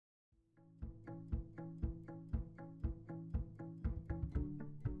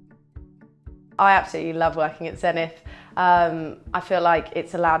I absolutely love working at Xenith. I feel like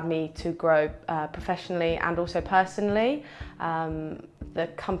it's allowed me to grow professionally and also personally. The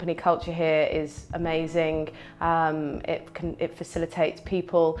company culture here is amazing. It facilitates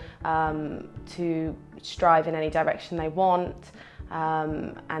people to strive in any direction they want.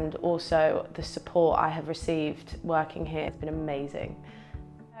 And also the support I have received working here has been amazing.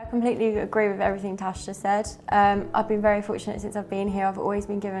 I completely agree with everything Tash just said. I've been very fortunate since I've been here. I've always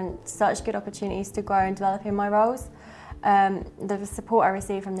been given such good opportunities to grow and develop in my roles. The support I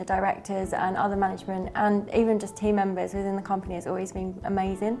receive from the directors and other management and even just team members within the company has always been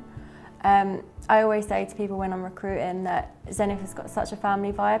amazing. I always say to people when I'm recruiting that Xenith has got such a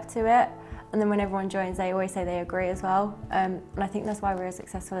family vibe to it, and then when everyone joins they always say they agree as well. And I think that's why we're as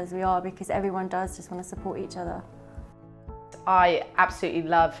successful as we are, because everyone does just want to support each other. I absolutely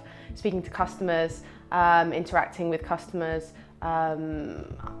love speaking to customers, interacting with customers.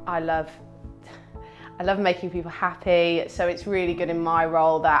 I love making people happy, so it's really good in my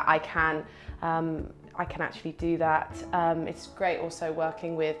role that I can actually do that. It's great also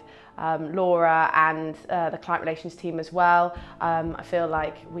working with Laura and the client relations team as well. I feel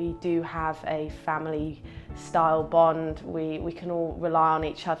like we do have a family style bond. We can all rely on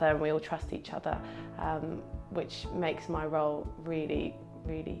each other and we all trust each other, which makes my role really,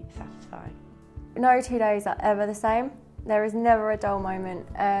 really satisfying. No 2 days are ever the same. There is never a dull moment.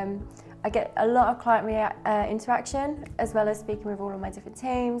 I get a lot of client interaction, as well as speaking with all of my different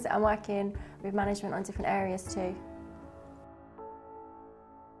teams and working with management on different areas too.